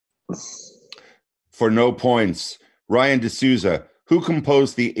For no points, Ryan deSouza. Who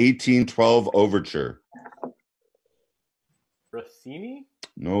composed the 1812 Overture? Rossini?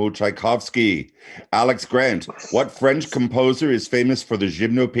 No, Tchaikovsky. Alex Grant. What French composer is famous for the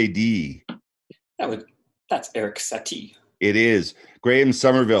Gymnopédie? That's Eric Satie. It is. Graeme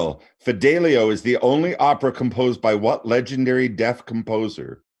Somerville. Fidelio is the only opera composed by what legendary deaf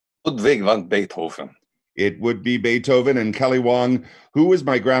composer? Ludwig van Beethoven. It would be Beethoven. And Kelly Wong. Who was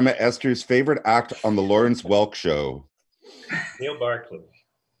my grandma Esther's favorite act on the Lawrence Welk show? Neil Barclay.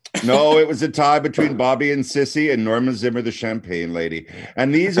 No, it was a tie between Bobby and Sissy and Norma Zimmer, the champagne lady.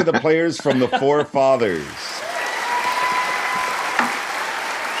 And these are the players from the Four Fathers.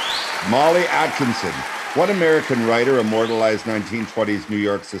 Molly Atkinson. What American writer immortalized 1920s New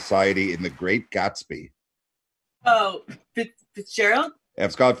York society in The Great Gatsby? Oh, Fitzgerald?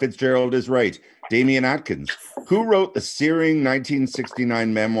 F. Scott Fitzgerald is right. Damien Atkins. Who wrote the searing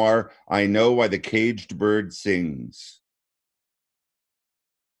 1969 memoir, I Know Why the Caged Bird Sings?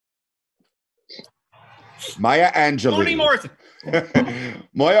 Maya Angelou. Toni Morrison.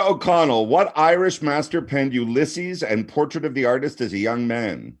 Moya O'Connell. What Irish master penned Ulysses and Portrait of the Artist as a Young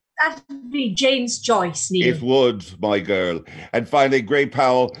Man? That would be James Joyce, Neil. It would, my girl. And finally, Gray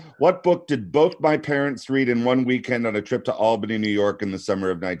Powell. What book did both my parents read in one weekend on a trip to Albany, New York in the summer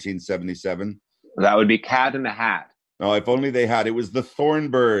of 1977? That would be Cat in the Hat. Oh, if only they had. It was the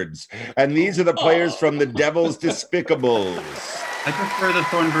Thornbirds. And these are the players from the Devil's Despicables. I prefer the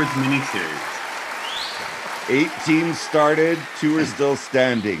Thornbirds miniseries. 8 teams started, 2 are still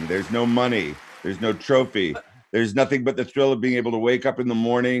standing. There's no money. There's no trophy. There's nothing but the thrill of being able to wake up in the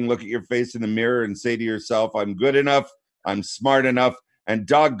morning, look at your face in the mirror and say to yourself, I'm good enough, I'm smart enough, and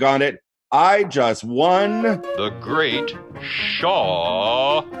doggone it, I just won the Great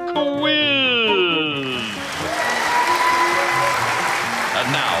Shaw Quiz.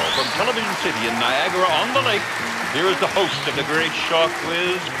 And now, from Television City in Niagara-on-the-Lake, here is the host of the Great Shaw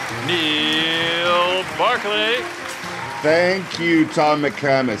Quiz, Neil Barclay. Thank you, Tom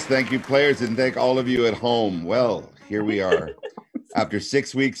McCamus. Thank you, players, and thank all of you at home. Well, here we are. After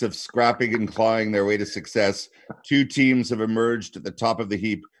 6 weeks of scrapping and clawing their way to success, 2 teams have emerged at the top of the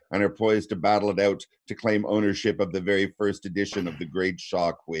heap and are poised to battle it out to claim ownership of the very first edition of the Great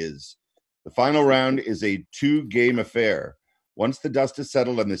Shaw Quiz. The final round is a 2-game affair. Once the dust is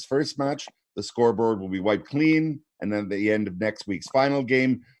settled on this first match, the scoreboard will be wiped clean, and then at the end of next week's final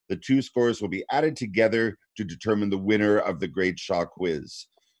game, the 2 scores will be added together to determine the winner of the Great Shaw Quiz.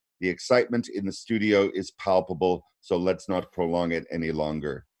 The excitement in the studio is palpable, so let's not prolong it any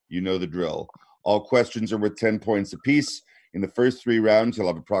longer. You know the drill. All questions are worth 10 points apiece. In the first 3 rounds, you'll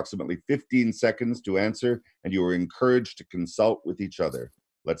have approximately 15 seconds to answer, and you are encouraged to consult with each other.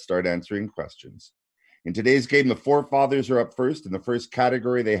 Let's start answering questions. In today's game, the Four Fathers are up first, and the first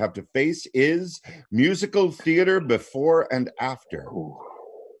category they have to face is musical theater before and after.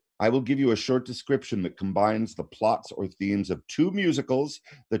 I will give you a short description that combines the plots or themes of 2 musicals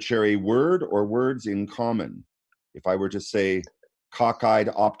that share a word or words in common. If I were to say, cockeyed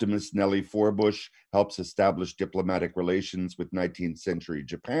optimist Nellie Forbush helps establish diplomatic relations with 19th century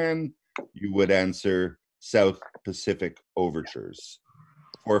Japan, you would answer South Pacific Overtures.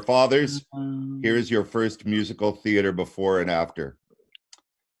 Four Fathers, here's your first musical theater before and after.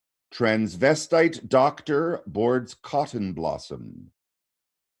 Transvestite doctor boards cotton blossom.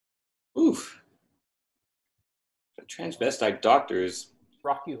 Oof. The transvestite doctors.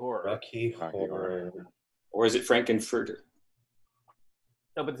 Rocky Horror. Rocky Horror. Or is it Frankenfurter?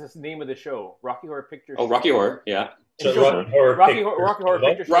 No, but this is the name of the show. Rocky Horror Picture Show. Oh, Rocky Horror, yeah. So Rocky Horror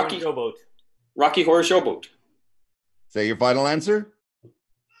Picture Show and Showboat. Rocky Horror Showboat. Is that your final answer?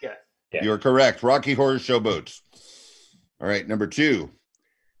 Yes. Yeah. You're correct. Rocky Horror Showboat. All right, number 2.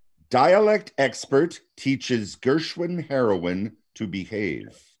 Dialect expert teaches Gershwin heroine to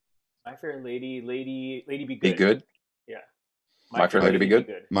behave. My Fair Lady, Lady Be Good. Be Good? Yeah. My Fair Lady Be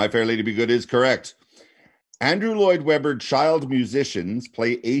Good? My Fair Lady Be Good is correct. Andrew Lloyd Webber child musicians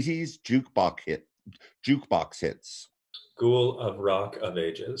play 80s jukebox hits. School of Rock of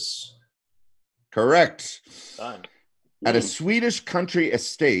Ages. Correct. Done. At a Swedish country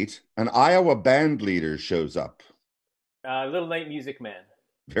estate, an Iowa band leader shows up. Little Night Music Man.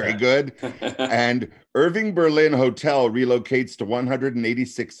 Very good. And Irving Berlin Hotel relocates to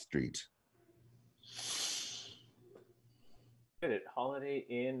 186th Street. Good. Holiday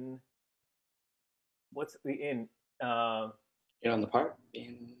Inn. What's the inn? In on the park?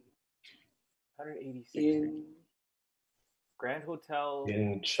 In 186th Street. Grand Hotel.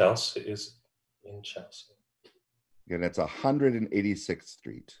 In Chelsea. Is in Chelsea. Yeah, that's 186th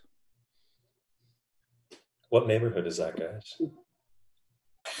Street. What neighborhood is that, guys?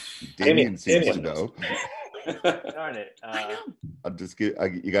 Damien seems to know. Darn it. I'll just give.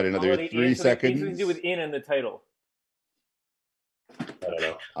 You got another Holiday 3 Inn, seconds. Something to do with "in" and the title. I don't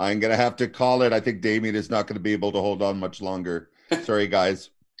know. I'm gonna have to call it. I think Damien is not going to be able to hold on much longer. Sorry, guys.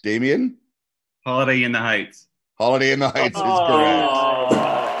 Damien? Holiday in the Heights. Holiday in the Heights is correct.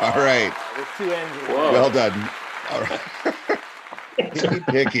 All right. There's two ends. Well done. All right.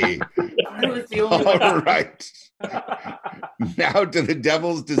 Picky. I was the only one. All right. Now to the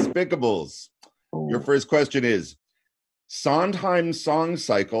Devil's Despicables. Your first question is, Sondheim song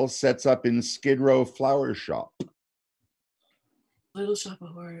cycle sets up in Skid Row Flower Shop. Little Shop of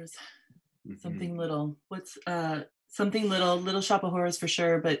Horrors. Something little. What's something little? Little Shop of Horrors for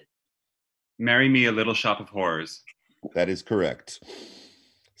sure, but Marry Me, a Little Shop of Horrors. That is correct.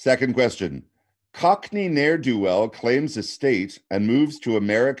 Second question. Cockney ne'er-do-well claims estate and moves to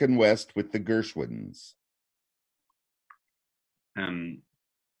American West with the Gershwins. I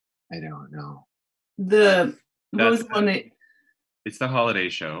don't know. what was the one that, It's the holiday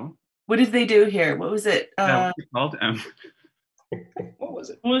show. what did they do here? What was it? What's it called? What was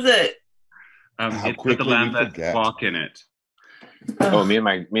it? What was it? How It's got quickly the we Lamb that forget. walk in it. Oh, me and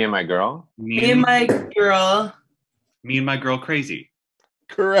my girl. Me and my girl. Me and my girl crazy.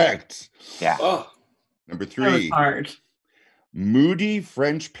 Correct. Yeah. Oh, Number That was 3. hard. Moody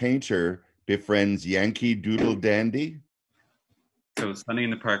French painter befriends Yankee Doodle Dandy. So Sunday in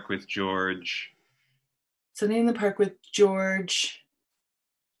the Park with George. Sunday in the Park with George.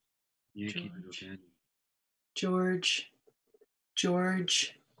 Yankee Doodle Dandy. George.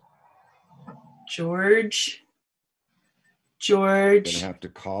 Gonna have to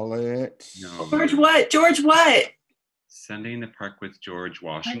call it. No. George what? George what? Sunday in the Park with George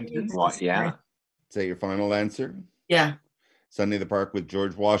Washington. What? Yeah. Is that your final answer? Yeah. Sunday in the Park with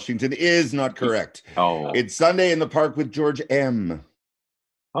George Washington is not correct. Oh. It's Sunday in the Park with George M.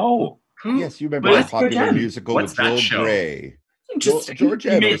 Oh. Yes, you remember What that is George popular M? musical What's with that Joel show? Grey. Interesting. George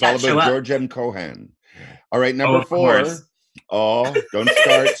You M. It made was all that show about up. George M. Cohan. All right, Oh, number of 4. course. Oh, don't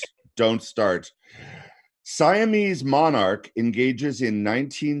start. Don't start. Siamese monarch engages in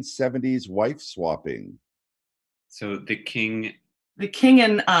 1970s wife swapping. So the king. The King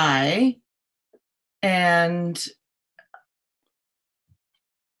and I. And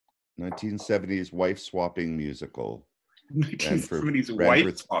 1970s wife swapping musical. 1970s ran wife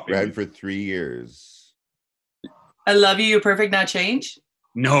for, swapping. ran for 3 years. I Love You, You're Perfect, Now Change.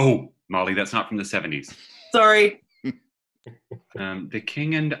 No, Molly, that's not from the 70s. Sorry. The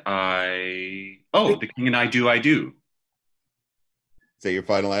King and I. Oh, The King and I Do, I Do. Is that your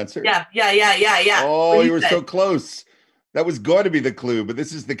final answer? Yeah. Oh, What you were said? so close. That was going to be the clue, but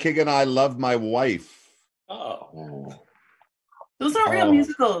this is The King and I Love My Wife. oh. Those aren't real Oh.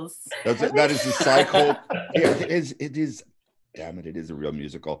 musicals. That is the cycle. Yeah, it is. It is. Damn it! It is a real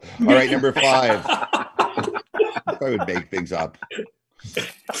musical. All right, number 5. I would make things up.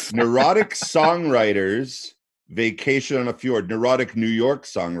 Neurotic songwriters vacation on a fjord. Neurotic New York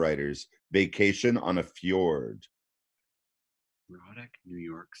songwriters vacation on a fjord. Erotic New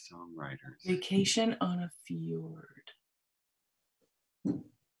York songwriters. Vacation on a Fjord.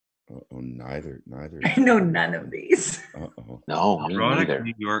 Oh, neither. I know none of these. Uh-oh. No, me Erotic neither.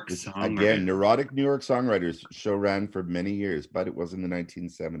 New York This- songwriters. Again, Neurotic New York Songwriters show ran for many years, but it was in the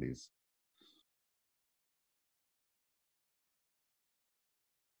 1970s.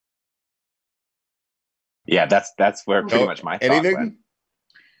 Yeah, that's where pretty No, much my thought went. Anything?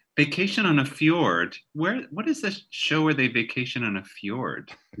 Vacation on a Fjord. What is this show where they vacation on a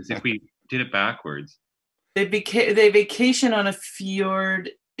fjord? Because if we did it backwards. They vacation on a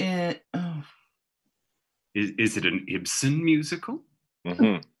fjord in. Oh. Is it an Ibsen musical?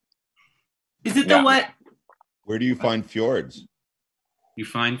 Mhm. Is it Yeah. the what? Where do you find fjords? You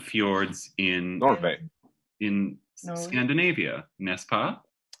find fjords in Norway. Norway. Scandinavia, n'est-ce pas?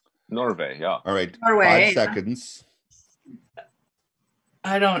 Norway, yeah. All right, Norway. 5 seconds.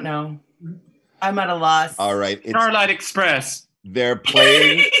 I don't know. I'm at a loss. All right, Starlight Express. they're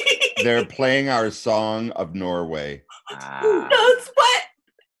playing. They're playing our song of Norway. Who knows what?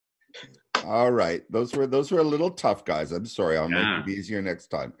 All right, those were a little tough, guys. I'm sorry. I'll Yeah. make it easier next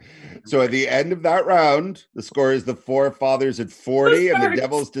time. So at the end of that round, the score is the Four Fathers at 40 and the Sorry.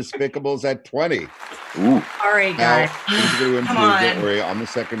 Devil's Despicables at 20. Ooh. All right, Now, guys. things are going to improve. Come Don't on. worry. On the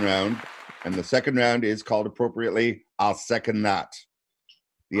second round, and the second round is called appropriately. I'll second that.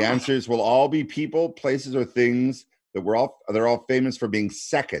 The answers will all be people, places, or things that they're all famous for being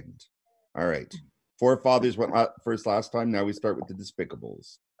second. All right. Four Fathers went first last time. Now we start with the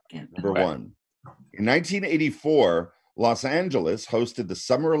Despicables. Number Right. 1. In 1984, Los Angeles hosted the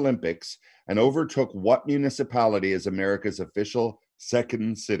Summer Olympics and overtook what municipality as America's official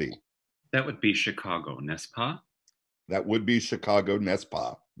second city? That would be Chicago, n'est-ce pas? That would be Chicago, n'est-ce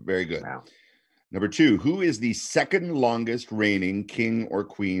pas? Very good. Wow. Number 2, who is the second longest reigning king or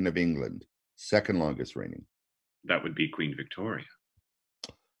queen of England? Second longest reigning. That would be Queen Victoria.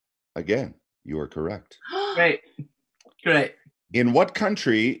 Again, you are correct. Great. Great. In what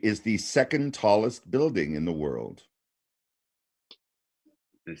country is the second tallest building in the world?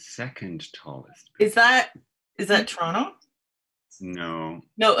 The second tallest. Is that Toronto? No,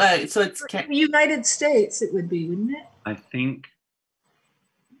 No, so it's The United States, it would be, wouldn't it? I think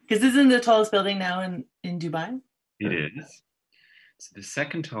because isn't the tallest building now in Dubai? it is. So the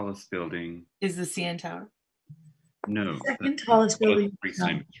second tallest building. Is the CN Tower? No. Second tallest building.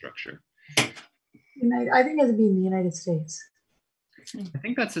 Pre-Simon structure. I think it would be in the United States. I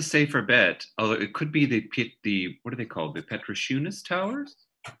think that's a safer bet. Although it could be the what are they called? The Petroshunas Towers?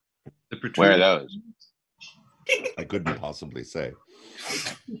 Where are those? I couldn't possibly say.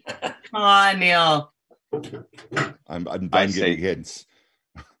 Come on, Neil. I'm done giving hints.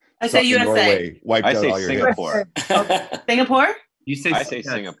 I say Something USA. Norway wiped I out say all your Singapore. Singapore? You say I say yes.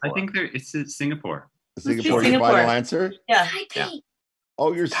 Singapore. I think it's Singapore. hints. Singapore, your final answer? Yeah.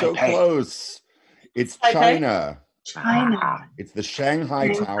 Oh, you're so Taipei. close. It's Taipei? China. China. It's the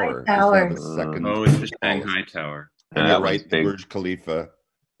Shanghai Shanghai Tower. Tower. Is now the second. Oh, it's the tallest. Shanghai Tower. And That you're one's right. big. Burj Khalifa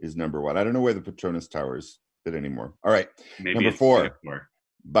is number 1. I don't know where the Petronas Towers fit anymore. All right. Maybe Number it's 4. Singapore.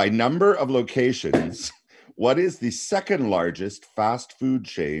 By number of locations, what is the second largest fast food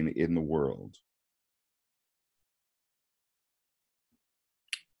chain in the world?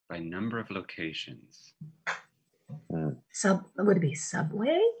 By number of locations. Would it be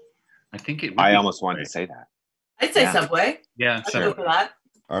Subway? I think it would I be almost wanted Subway. to say that. I'd say Yeah. Subway. Yeah, I'd go for that.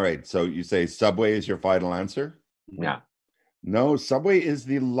 All right. So you say Subway is your final answer? Yeah. No, Subway is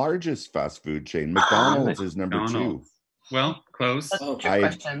the largest fast food chain. McDonald's is number 2. McDonald's. Well, close. That's a trick I-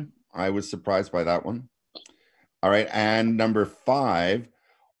 question. I was surprised by that one. All right. And number 5,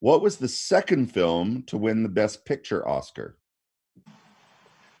 what was the second film to win the Best Picture Oscar?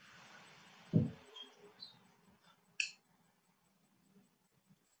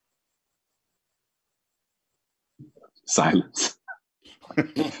 Silence.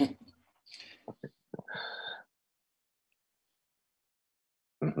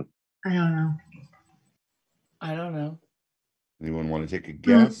 I don't know. I don't know. Anyone want to take a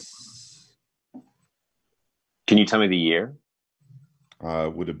guess? Can you tell me the year?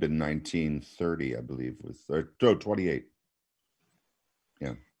 Would have been 1930, I believe, or 28.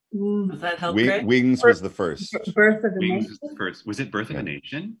 Does that help, Greg? Wings was the first. Birth of the Wings Nation. was the first. Was it Birth of a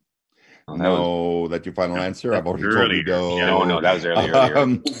Nation? No, that's your final answer. I've already told you no. No, no, that was earlier.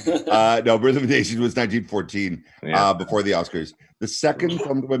 No, Birth of a Nation was 1914, Yeah. before the Oscars. The second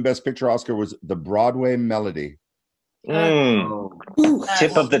film to win Best Picture Oscar was The Broadway Melody. Tip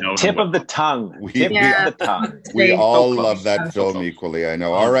of the No, tip no. of the tongue. We- Tip Yeah. of the tongue. We Say- all close. love that So film close. equally, I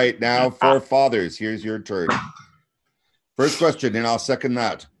know. All right, now for fathers, here's your turn. First question, and I'll second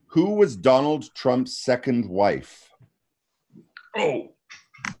that. Who was Donald Trump's second wife? Oh,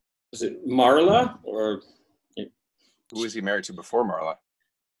 is it Marla or Who was he married to before Marla?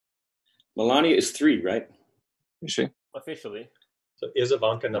 Melania? Is 3, right? Is she? Officially. So is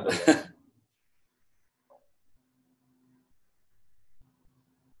Ivanka number 1?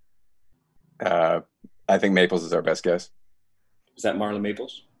 I think Maples is our best guess. Is that Marla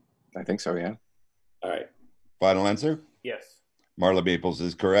Maples? I think so, yeah. All right. Final answer? Yes. Marla Maples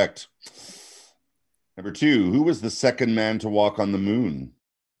is correct. Number 2, who was the second man to walk on the moon?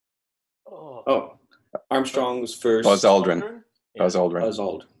 Oh, Armstrong was first. Buzz Aldrin. Yeah. Buzz Aldrin. Buzz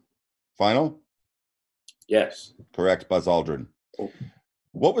Aldrin. Final? Yes. Correct, Buzz Aldrin. Oh.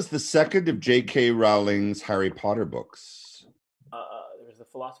 What was the second of J.K. Rowling's Harry Potter books? There was the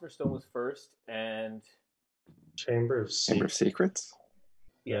Philosopher's Stone was first, and Chamber of Chamber of Secrets. Secrets.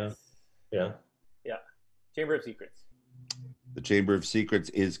 yes, Yeah. Chamber of Secrets. The Chamber of Secrets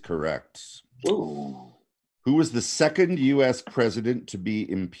is correct. Ooh. Who was the second U.S. president to be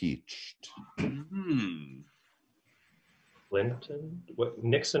impeached? Clinton. What?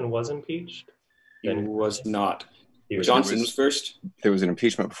 Nixon was impeached. He was not. He was Johnson was first. There was an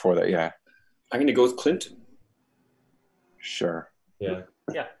impeachment before that, yeah. I'm going to go with Clinton. Sure. Yeah.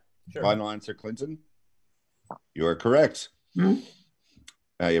 Yeah, sure. Final answer, Clinton. You are correct. Hmm?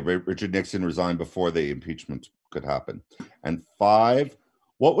 Richard Nixon resigned before the impeachment could happen. And 5,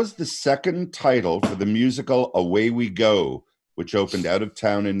 what was the second title for the musical Away We Go, which opened out of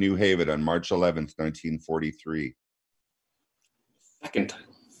town in New Haven on March 11th, 1943? Second title.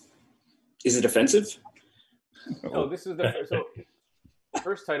 Is it offensive? No, this is the so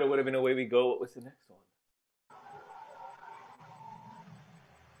first title would have been Away We Go. What was the next one?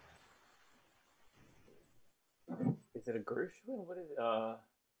 it a Gershwin? What is it? I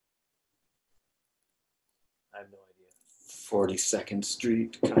have no idea. 42nd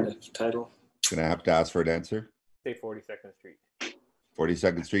Street kind of title. Gonna have to ask for an answer. Say 42nd Street.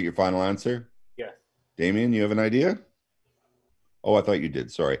 42nd Street, your final answer? Yes. Damien, you have an idea? Oh, I thought you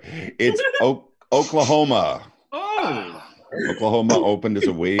did. Sorry. It's Oklahoma. Oh. Oklahoma opened as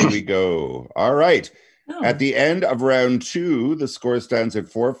away we go. All right. Oh. At the end of round 2, the score stands at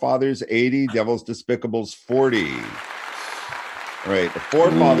Forefathers 80, Devil's Despicables 40. All right. The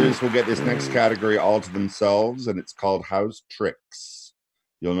Forefathers will get this next category all to themselves, and it's called House Tricks.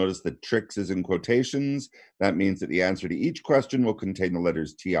 You'll notice that tricks is in quotations. That means that the answer to each question will contain the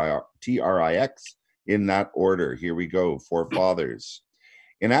letters T-R-I-X in that order. Here we go. Forefathers.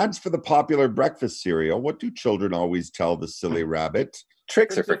 In ads for the popular breakfast cereal, what do children always tell the silly rabbit?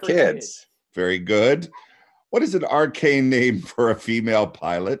 Tricks are for kids. Very good. What is an arcane name for a female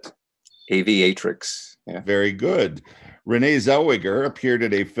pilot? Aviatrix. Yeah. Very good. Renee Zellweger appeared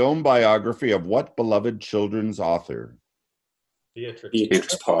in a film biography of what beloved children's author?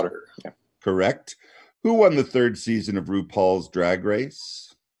 Beatrix Potter. Yeah. Correct. Who won the 3rd season of RuPaul's Drag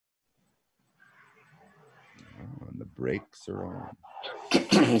Race? Oh, and the brakes are on.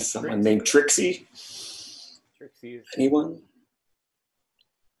 Someone named Trixie. Trixie is Anyone?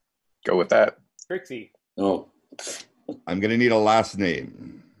 Go with that. Trixie. Oh. I'm going to need a last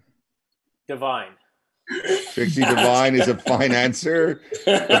name. Divine. Trixie Divine is a fine answer,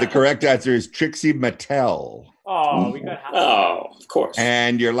 but the correct answer is Trixie Mattel. Oh, we got half. Oh, of course.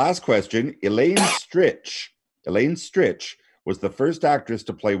 And your last question, Elaine Stritch. Elaine Stritch was the first actress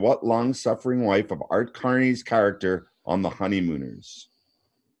to play what long-suffering wife of Art Carney's character on The Honeymooners?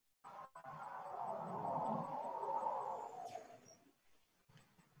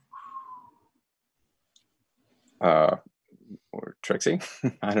 Or Trixie?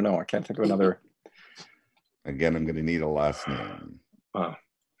 I don't know. I can't think of another. Again, I'm going to need a last name.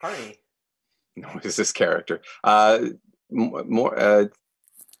 Carney. No, is this character? Morton,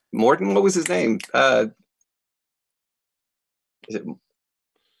 what was his name? Is it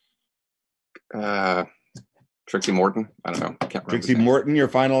Trixie Morton? I don't know. I can't remember. Trixie Morton, your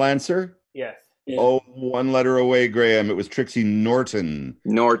final answer? Yes. Yeah. Oh, one letter away, Graham. It was Trixie Norton.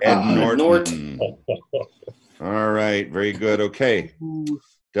 Norton. Norton. All right, very good. Okay.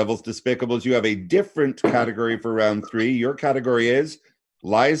 Devil's Despicables, you have a different category for round 3. Your category is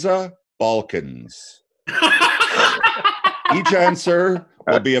Liza Balkans. Each answer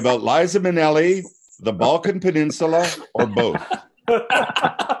will be about Liza Minnelli, the Balkan Peninsula, or both.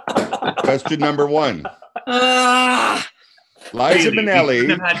 Question number 1. Liza Minnelli.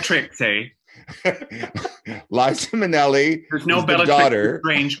 Have had tricks, eh? Liza Minnelli. There's no is the better daughter.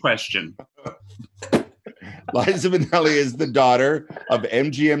 Strange question. Liza Minnelli is the daughter of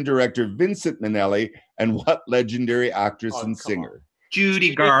MGM director Vincent Minnelli and what legendary actress and singer?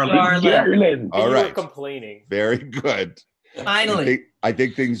 Judy Garland. Garland. All You right. were complaining. Very good. Finally. I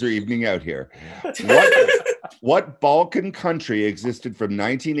think things are evening out here. What Balkan country existed from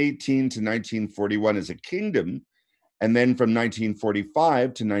 1918 to 1941 as a kingdom, and then from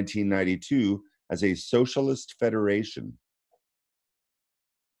 1945 to 1992 as a socialist federation?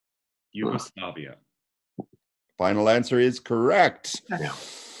 Yugoslavia. Final answer is correct.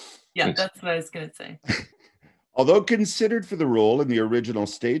 Yeah, that's what I was going to say. Although considered for the role in the original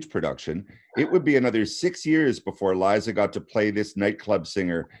stage production, it would be another 6 years before Liza got to play this nightclub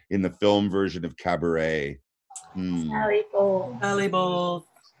singer in the film version of Cabaret. Sally Bowles. Sally Bowles.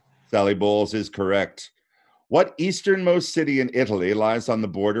 Sally Bowles is correct. What easternmost city in Italy lies on the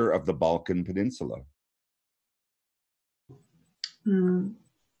border of the Balkan Peninsula? The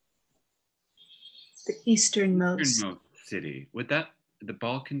easternmost. Easternmost city. Would that the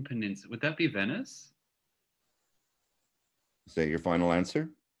Balkan Peninsula? Would that be Venice? Is that your final answer?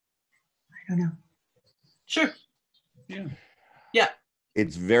 I don't know. Sure. Yeah. Yeah.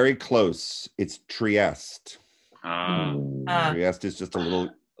 It's very close. It's Trieste. Trieste is just a little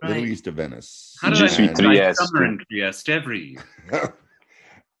east of Venice. How did I spend summer in Trieste every year?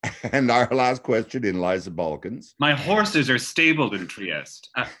 And our last question in Liza Balkans. My horses are stabled in Trieste.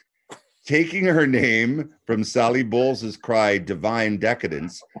 Taking her name from Sally Bowles' cry, Divine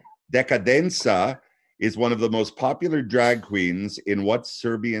Decadence, Decadenza is one of the most popular drag queens in what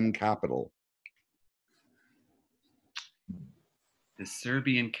Serbian capital? The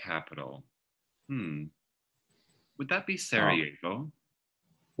Serbian capital. Would that be Sarajevo?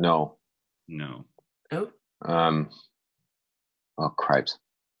 No. No. Oh. Oh, cripes.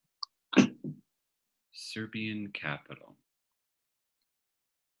 Serbian capital.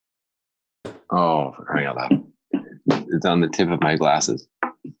 Oh, for crying out loud. It's on the tip of my glasses.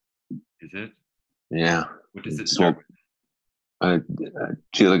 Is it? Yeah. What does it start?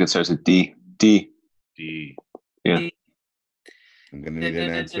 Gee, look, it starts with D. D. D. Yeah. I'm gonna need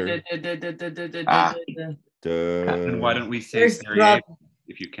an answer. And why don't we say There's Sarajevo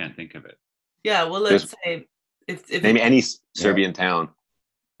if you can't think of it? Yeah, well, let's say if Name any Serbian town.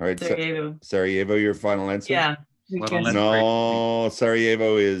 All right, Sarajevo. Sarajevo, your final answer? Yeah. No,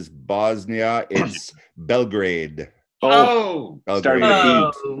 Sarajevo is Bosnia. It's Belgrade. Oh, starting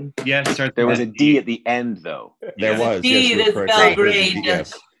with B. Yes, there was a D at the end, though. There was. D, yes, that's Belgrade.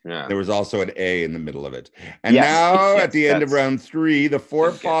 Yes. Yeah. There was also an A in the middle of it. And now, at the end of round 3, the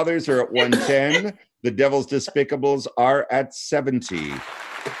Forefathers are at 110. The Devil's Despicables are at 70.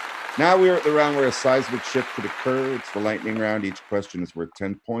 Now we're at the round where a seismic shift could occur. It's the lightning round. Each question is worth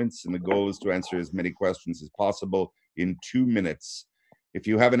 10 points, and the goal is to answer as many questions as possible in 2 minutes. If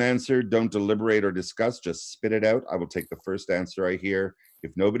you have an answer, don't deliberate or discuss. Just spit it out. I will take the first answer I hear.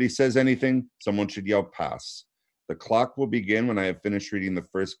 If nobody says anything, someone should yell pass. The clock will begin when I have finished reading the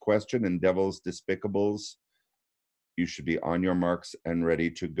first question, and Devil's Despicables, you should be on your marks and ready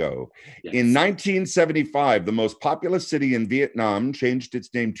to go. Yes. In 1975, the most populous city in Vietnam changed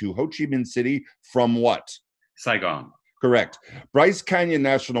its name to Ho Chi Minh City from what? Saigon. Correct. Bryce Canyon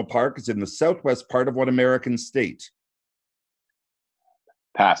National Park is in the southwest part of what American state?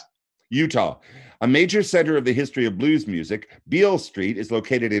 Pass. Utah. A major center of the history of blues music, Beale Street is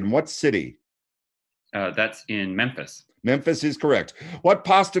located in what city? That's in Memphis. Memphis is correct. What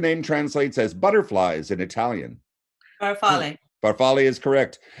pasta name translates as butterflies in Italian? Farfalle. Farfalle is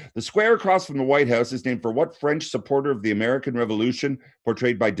correct. The square across from the White House is named for what French supporter of the American Revolution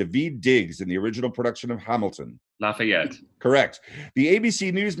portrayed by David Diggs in the original production of Hamilton? Lafayette. Correct. The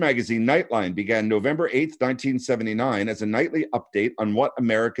ABC News magazine Nightline began November 8th, 1979 as a nightly update on what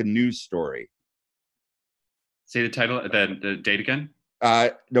American news story? Say the title, the date again?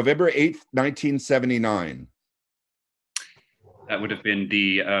 November 8th, 1979. That would have been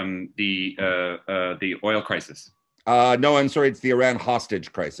the oil crisis. No, I'm sorry, it's the Iran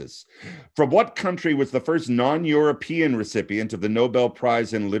hostage crisis. From what country was the first non-European recipient of the Nobel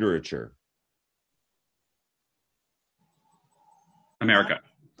Prize in Literature? America.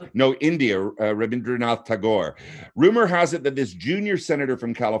 No, India, Rabindranath Tagore. Rumor has it that this junior senator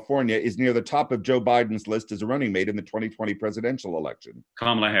from California is near the top of Joe Biden's list as a running mate in the 2020 presidential election.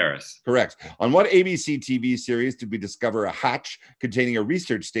 Kamala Harris. Correct. On what ABC TV series did we discover a hatch containing a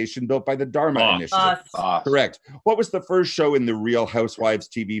research station built by the Dharma Initiative? Correct. What was the first show in the Real Housewives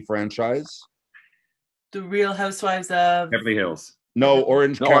TV franchise? The Real Housewives of Beverly Hills. No,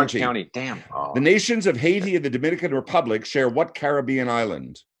 Orange County. Orange County. Damn. Oh. The nations of Haiti and the Dominican Republic share what Caribbean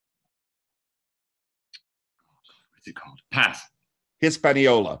island? What's it called? Pass.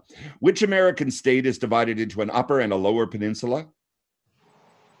 Hispaniola. Which American state is divided into an upper and a lower peninsula?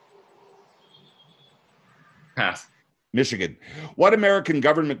 Pass. Michigan. What American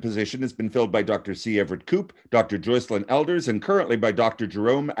government position has been filled by Dr. C. Everett Koop, Dr. Joycelyn Elders, and currently by Dr.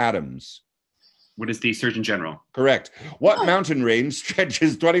 Jerome Adams? What is the Surgeon General? Correct. What mountain range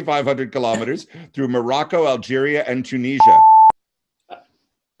stretches 2,500 kilometers through Morocco, Algeria, and Tunisia?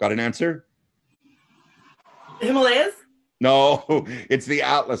 Got an answer? Himalayas? No, it's the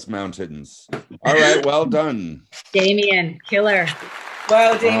Atlas Mountains. All right, well done. Damien, killer.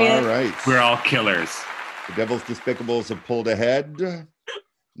 Wow, Damien. All right. We're all killers. The Devil's Despicables have pulled ahead.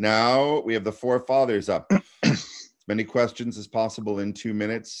 Now we have the Forefathers up. As many questions as possible in 2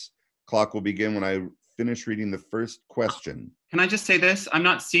 minutes. Clock will begin when I finish reading the first question. Can I just say this? I'm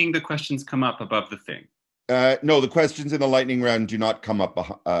not seeing the questions come up above the thing. No, the questions in the lightning round do not come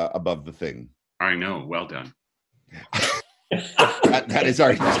up above the thing. I know. Well done. that is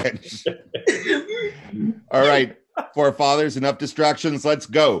our intention. All right, Forefathers, enough distractions. Let's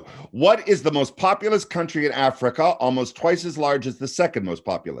go. What is the most populous country in Africa, almost twice as large as the second most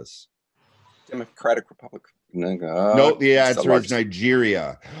populous? Democratic Republic. No, the answer is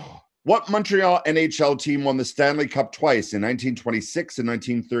Nigeria. What Montreal NHL team won the Stanley Cup twice in 1926 and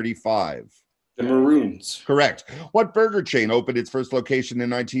 1935? The Maroons. Correct. What burger chain opened its first location in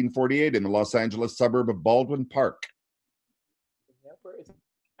 1948 in the Los Angeles suburb of Baldwin Park?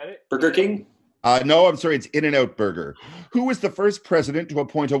 Burger King? No, I'm sorry, it's In-N-Out Burger. Who was the first president to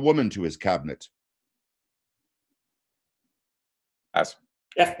appoint a woman to his cabinet? Pass.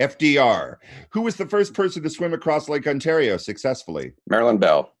 FDR. Who was the first person to swim across Lake Ontario successfully? Marilyn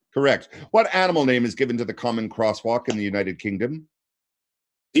Bell. Correct. What animal name is given to the common crosswalk in the United Kingdom?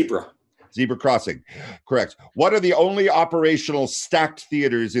 Zebra. Zebra crossing. Correct. What are the only operational stacked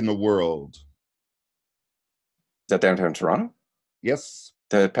theaters in the world? Is that downtown Toronto? Yes.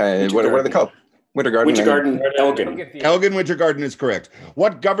 What are they called? Winter Garden. Elgin. Elgin Winter Garden is correct.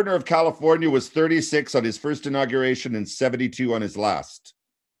 What governor of California was 36 on his first inauguration and 72 on his last?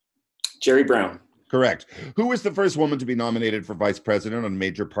 Jerry Brown. Correct. Who was the first woman to be nominated for vice president on a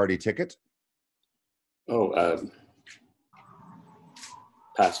major party ticket?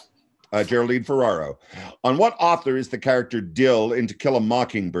 Pass. Geraldine Ferraro. On what author is the character Dill in To Kill a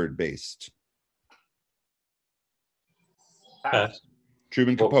Mockingbird based? Pass.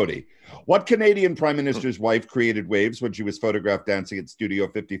 Truman Capote. What Canadian Prime Minister's wife created waves when she was photographed dancing at Studio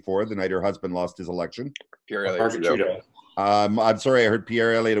 54 the night her husband lost his election? Margaret Trudeau. I'm sorry, I heard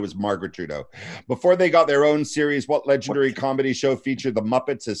Pierre Elliott. It was Margaret Trudeau. Before they got their own series, what legendary comedy show featured the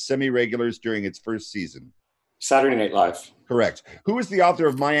Muppets as semi-regulars during its first season? Saturday Night Live. Correct. Who is the author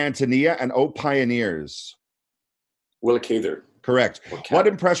of My Antonia and O Pioneers? Willa Cather. Correct. What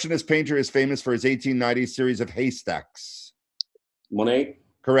impressionist painter is famous for his 1890s series of Haystacks? Monet.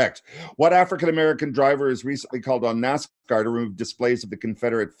 Correct. What African-American driver is recently called on NASCAR to remove displays of the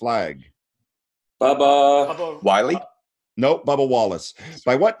Confederate flag? Bubba Wiley? Nope, Bubba Wallace.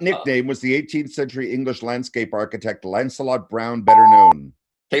 By what nickname was the 18th century English landscape architect Lancelot Brown better known?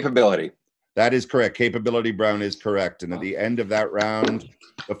 Capability. That is correct. Capability Brown is correct. And at the end of that round,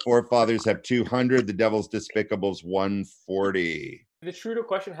 the Forefathers have 200. The Devil's Despicables 140. Did the Trudeau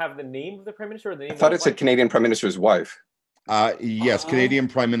question have the name of the Prime Minister or the name I thought of it said Canadian Prime Minister's wife. Yes, Canadian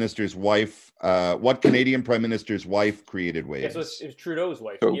Prime Minister's wife. What Canadian Prime Minister's wife created waves? Yes, it was Trudeau's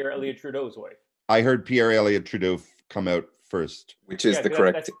wife, Oh. Pierre Elliott Trudeau's wife. I heard Pierre Elliott Trudeau come out first. Which is the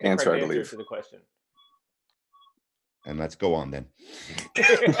correct answer, I believe. To the question. And let's go on then.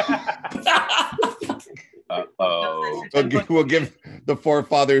 Uh-oh. We'll give the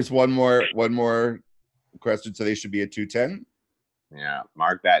Forefathers one more question, so they should be at 210. Yeah,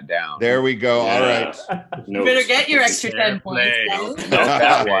 mark that down. There we go. Yeah. All right. You better get your extra 10 points. Note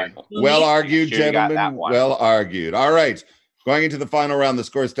that one. Well argued, Should've got that gentlemen. one. Well argued. All right. Going into the final round, the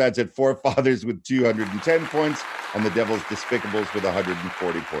score stands at Forefathers with 210 points and the Devil's Despicables with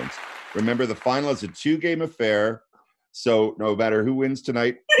 140 points. Remember, the final is a 2-game affair. So no matter who wins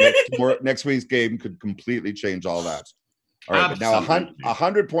tonight, next week's game could completely change all that. All right, but now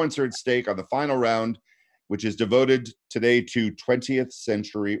 100 points are at stake on the final round, which is devoted today to 20th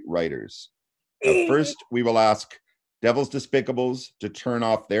century writers. First, we will ask Devil's Despicables to turn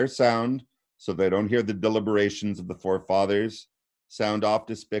off their sound so they don't hear the deliberations of the Forefathers. Sound off,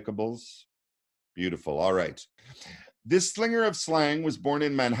 Despicables. Beautiful. All right. This slinger of slang was born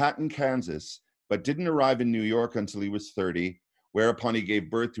in Manhattan, Kansas, but didn't arrive in New York until he was 30, whereupon he gave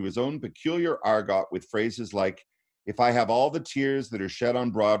birth to his own peculiar argot with phrases like, "If I have all the tears that are shed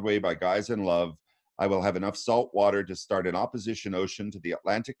on Broadway by guys in love, I will have enough salt water to start an opposition ocean to the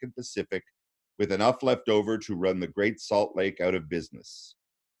Atlantic and Pacific with enough left over to run the Great Salt Lake out of business."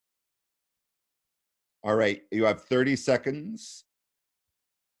 All right, you have 30 seconds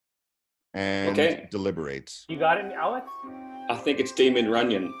and deliberate. You got it, Alex? I think it's Damien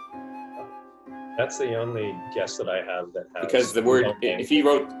Runyon. That's the only guess that I have that has Because the word, no name. if he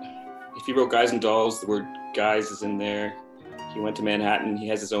wrote Guys and Dolls, the word guys is in there. He went to Manhattan. He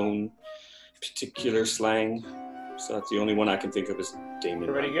has his own particular slang. So that's the only one I can think of is Damien.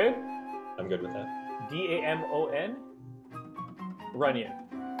 Everybody good? I'm good with that. Damon Runyon.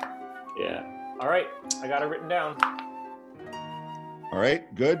 Yeah. All right, I got it written down. All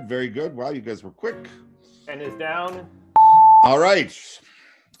right, good, very good. Wow, you guys were quick. And is down. All right,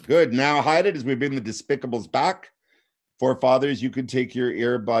 good. Now hide it as we bring the Despicables back. Forefathers, you can take your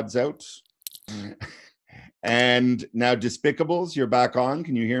earbuds out. And now Despicables, you're back on.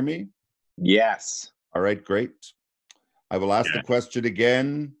 Can you hear me? Yes. All right, great. I will ask the question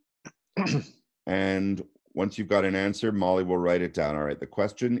again. And once you've got an answer, Molly will write it down. All right, the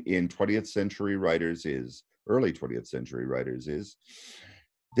question in 20th century writers is, early 20th century writers is,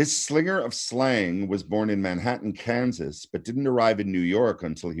 this slinger of slang was born in Manhattan, Kansas, but didn't arrive in New York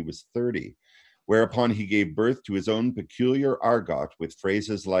until he was 30, whereupon he gave birth to his own peculiar argot with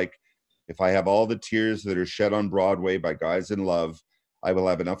phrases like, "If I have all the tears that are shed on Broadway by guys in love, I will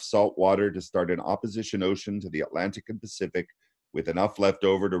have enough salt water to start an opposition ocean to the Atlantic and Pacific with enough left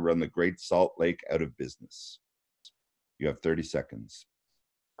over to run the Great Salt Lake out of business." You have 30 seconds.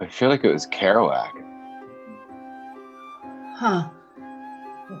 I feel like it was Kerouac. Huh.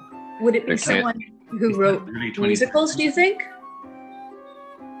 Would it be someone who wrote musicals, do you think?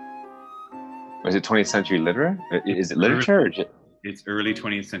 Was it 20th century literature? Is it literature? Or It's early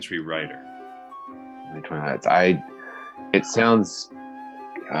 20th century writer. It sounds,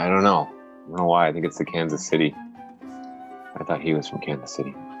 I don't know. I don't know why. I think it's the Kansas City. I thought he was from Kansas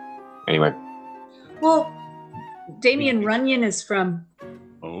City. Anyway. Well, Damien Runyon is from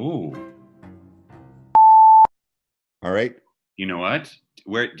All right. You know what?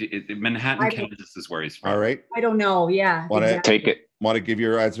 Manhattan, Kansas is where he's from. All right. I don't know. Yeah. Want to Take it. Want to give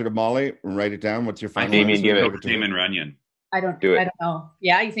your answer to Molly and write it down? What's your final Damien, answer? give it. Give it to her. Damon Runyon. I don't Do it. I don't know.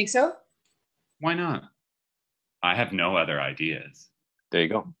 Yeah, you think so? Why not? I have no other ideas. There you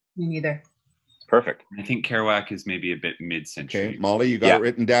go. Me neither. It's perfect. I think Kerouac is maybe a bit mid-century. Okay, Molly, you got it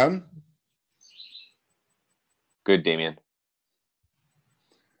written down? Good, Damien.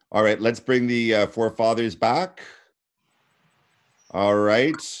 All right, let's bring the forefathers back. All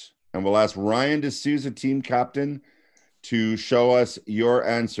right, and we'll ask Ryan deSouza, team captain, to show us your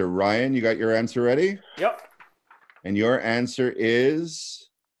answer. Ryan, you got your answer ready? Yep. And your answer is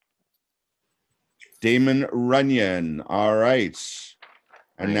Damon Runyon. All right.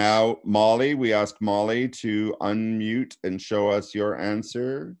 And now, Molly, we ask Molly to unmute and show us your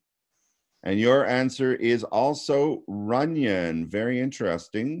answer. And your answer is also Runyon. Very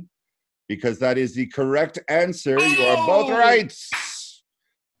interesting, because that is the correct answer. You are both right.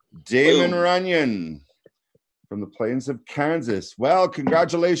 Damon Runyon from the plains of Kansas. Well,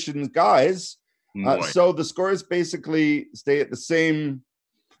 congratulations, guys. So the scores basically stay at the same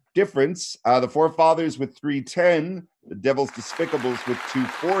difference. The forefathers with 310, the Devils Despicables with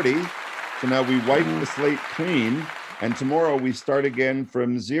 240. So now we wipe the slate clean, and tomorrow we start again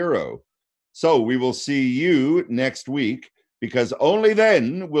from 0. So we will see you next week, because only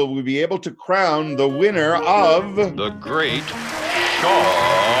then will we be able to crown the winner of the Great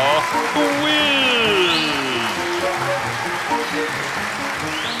Shaw Quiz.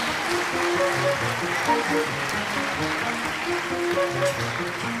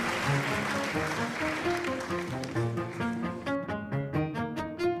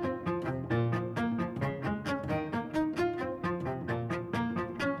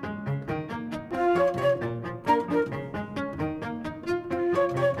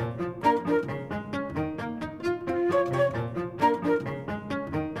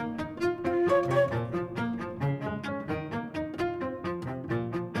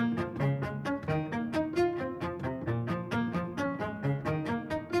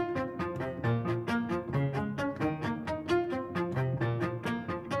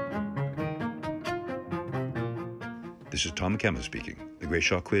 This is Tom McCamus speaking. The Great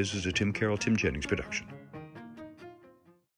Shaw Quiz is a Tim Carroll, Tim Jennings production.